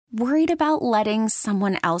Worried about letting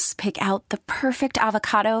someone else pick out the perfect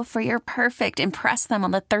avocado for your perfect impress them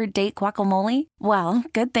on the third date guacamole? Well,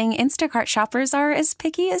 good thing Instacart shoppers are as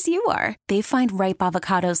picky as you are. They find ripe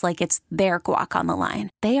avocados like it's their guac on the line.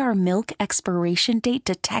 They are milk expiration date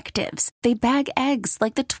detectives. They bag eggs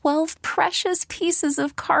like the 12 precious pieces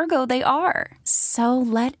of cargo they are. So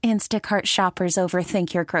let Instacart shoppers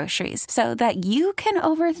overthink your groceries so that you can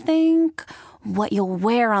overthink what you'll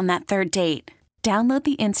wear on that third date. Download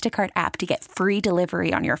the Instacart app to get free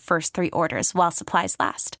delivery on your first 3 orders while supplies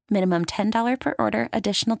last. Minimum $10 per order.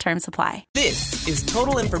 Additional terms apply. This is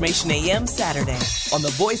Total Information AM Saturday on the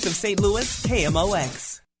voice of St. Louis,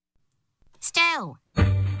 KMOX. Stu.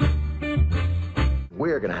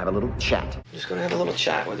 We're going to have a little chat. Just going to have a little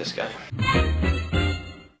chat with this guy.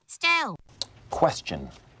 Stu. Question.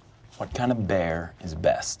 What kind of bear is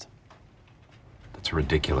best? That's a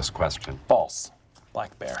ridiculous question. False.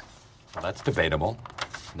 Black bear. Well, that's debatable.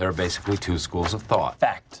 There are basically 2 schools of thought.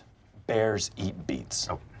 Fact. Bears eat beets.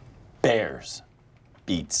 Oh. Bears.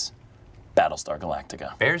 Beets. Battlestar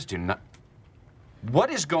Galactica. Bears do not...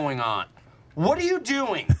 What is going on? What are you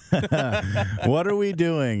doing? What are we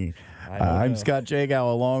doing? I'm Scott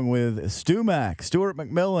Jagow along with Stewart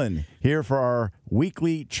Mcmillian here for our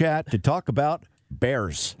weekly chat to talk about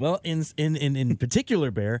bears. Well, in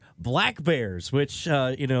particular, black bears, which,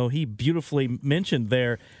 he beautifully mentioned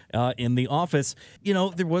there in the office.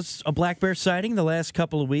 There was a black bear sighting the last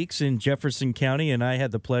couple of weeks in Jefferson County, and I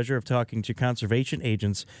had the pleasure of talking to conservation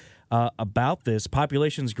agents about this.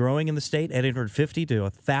 Population's growing in the state at 850 to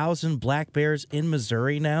 1,000 black bears in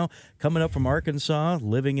Missouri now, coming up from Arkansas,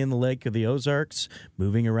 living in the Lake of the Ozarks,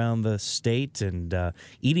 moving around the state, and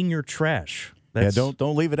eating your trash.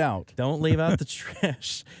 Don't leave it out. Don't leave out the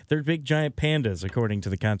trash. They're big giant pandas, according to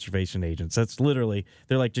the conservation agents. That's literally,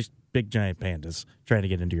 they're like just big giant pandas trying to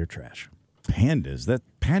get into your trash. Pandas?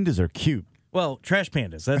 Pandas are cute. Well, trash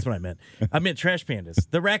pandas. That's what I meant. I meant trash pandas.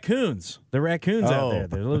 The raccoons. Out there.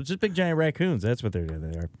 They're just big giant raccoons. That's what they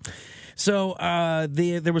are. So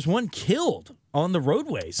there was one killed on the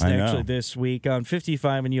roadways actually this week on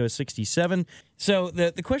 55 and US 67. So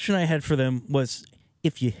the question I had for them was,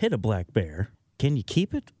 if you hit a black bear, can you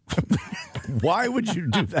keep it? Why would you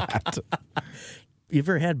do that? You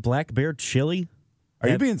ever had black bear chili? Are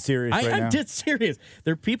you being serious right now? I'm dead serious.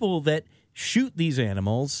 There are people that shoot these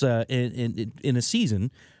animals in a season,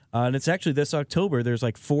 and it's actually this October. There's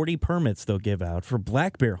like 40 permits they'll give out for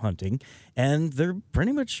black bear hunting, and they're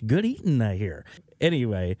pretty much good eating, I hear.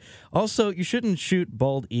 Anyway, also, you shouldn't shoot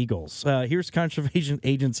bald eagles. Here's conservation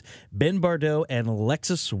agents Ben Bardot and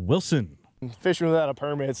Alexis Wilson. Fishing without a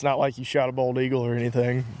permit, it's not like you shot a bald eagle or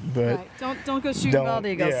anything. But right. Don't go shooting bald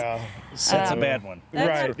eagles. Yeah, that's a bad one.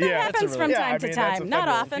 That happens from time to time. Not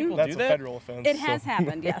often. That's a federal offense. It has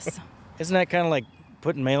happened, yes. Isn't that kind of like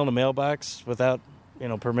putting mail in a mailbox without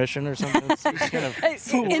permission or something? It's kind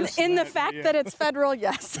of in the fact that it's federal,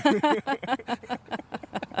 yes.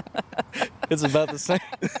 It's about the same.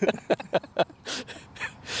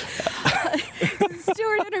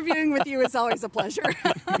 Stewart, interviewing with you is always a pleasure.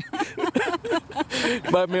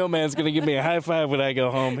 My mailman's going to give me a high five when I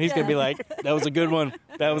go home. He's going to be like, that was a good one.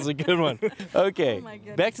 That was a good one. Okay,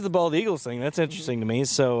 back to the bald eagles thing. That's interesting to me.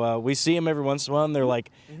 So we see them every once in a while, and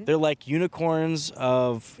they're like unicorns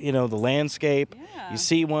of, the landscape. Yeah. You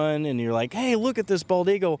see one, and you're like, hey, look at this bald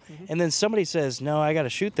eagle. And then somebody says, no, I got to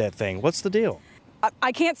shoot that thing. What's the deal?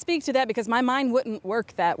 I can't speak to that because my mind wouldn't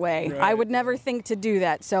work that way. Right. I would never think to do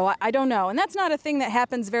that, so I don't know. And that's not a thing that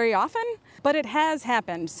happens very often, but it has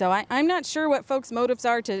happened. So I'm not sure what folks' motives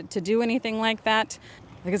are to do anything like that,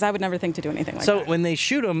 because I would never think to do anything like that. So when they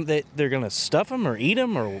shoot them, they're going to stuff them or eat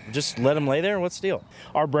them or just let them lay there? What's the deal?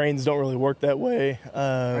 Our brains don't really work that way.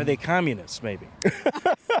 Are they communists, maybe?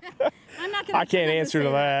 I can't answer to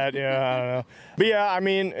that. Yeah, I don't know. But yeah, I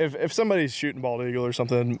mean, if somebody's shooting bald eagle or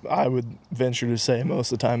something, I would venture to say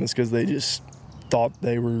most of the time it's because they just thought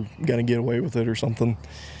they were going to get away with it or something,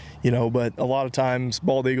 But a lot of times,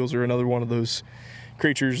 bald eagles are another one of those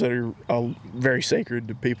creatures that are very sacred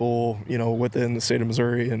to people, within the state of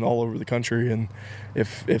Missouri and all over the country. And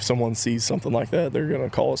if someone sees something like that, they're going to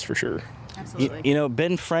call us for sure. Absolutely.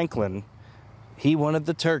 Ben Franklin, he wanted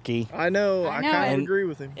the turkey. I know. I kind of agree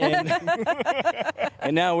with him.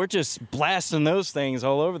 And now we're just blasting those things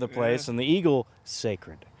all over the place, and the eagle,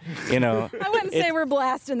 sacred. I wouldn't say we're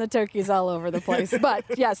blasting the turkeys all over the place, but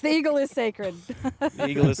yes, the eagle is sacred. The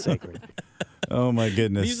eagle is sacred. Oh, my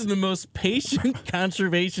goodness. These are the most patient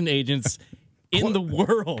conservation agents in the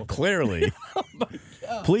world. Clearly. Oh, my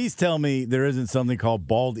Please tell me there isn't something called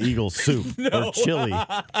bald eagle soup or chili.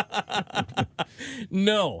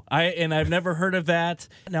 No, I've never heard of that.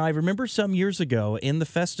 Now, I remember some years ago in the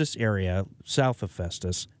Festus area, south of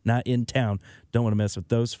Festus, not in town, don't want to mess with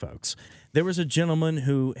those folks, there was a gentleman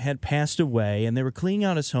who had passed away, and they were cleaning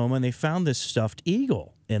out his home, and they found this stuffed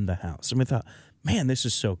eagle in the house. And we thought, man, this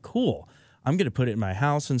is so cool. I'm going to put it in my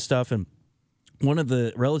house and stuff. And one of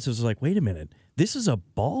the relatives was like, wait a minute, this is a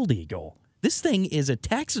bald eagle. This thing is a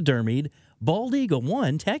taxidermied bald eagle.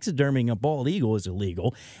 One, taxiderming a bald eagle is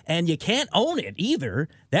illegal, and you can't own it either.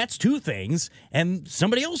 That's two things, and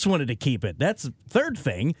somebody else wanted to keep it. That's the third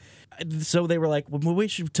thing. So they were like, well, we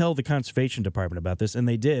should tell the conservation department about this, and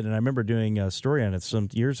they did, and I remember doing a story on it some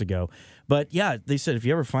years ago. But, yeah, they said if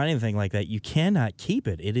you ever find anything like that, you cannot keep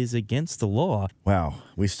it. It is against the law. Wow.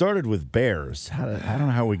 We started with bears. I don't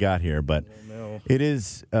know how we got here, but it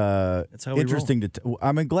is interesting.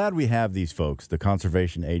 I'm glad we have these folks, the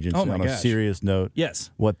conservation agents. Oh, my on gosh. A serious note,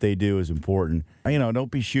 yes, what they do is important. Don't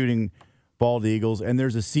be shooting bald eagles, and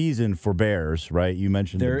there's a season for bears, right? You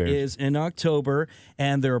mentioned there the bears. is in October,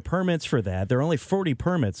 and there are permits for that. There are only 40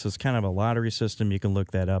 permits, so it's kind of a lottery system. You can look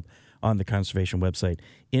that up on the conservation website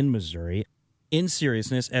in Missouri. In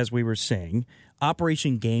seriousness, as we were saying,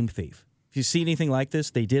 Operation Game Thief. If you see anything like this,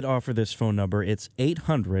 they did offer this phone number. It's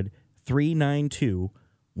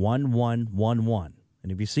 800-392-1111.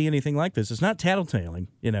 And if you see anything like this, it's not tattletaling,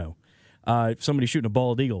 if somebody's shooting a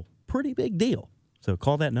bald eagle, pretty big deal. So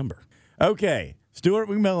call that number. Okay, Stewart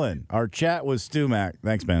McMillian. Our chat with Stu Mac.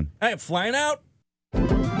 Thanks, man. Hey, flying out.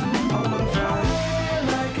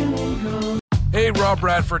 Hey, Rob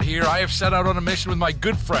Bradford here. I have set out on a mission with my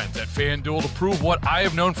good friends at FanDuel to prove what I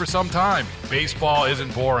have known for some time. Baseball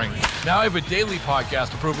isn't boring. Now I have a daily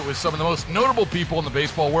podcast to prove it with some of the most notable people in the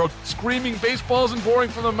baseball world, screaming baseball isn't boring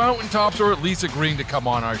from the mountaintops, or at least agreeing to come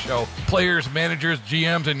on our show. Players, managers,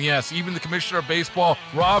 GMs, and yes, even the commissioner of baseball,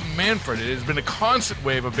 Rob Manfred. It has been a constant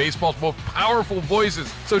wave of baseball's most powerful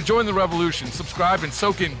voices. So join the revolution. Subscribe and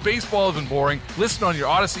soak in Baseball Isn't Boring. Listen on your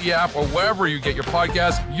Odyssey app or wherever you get your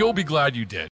podcasts. You'll be glad you did.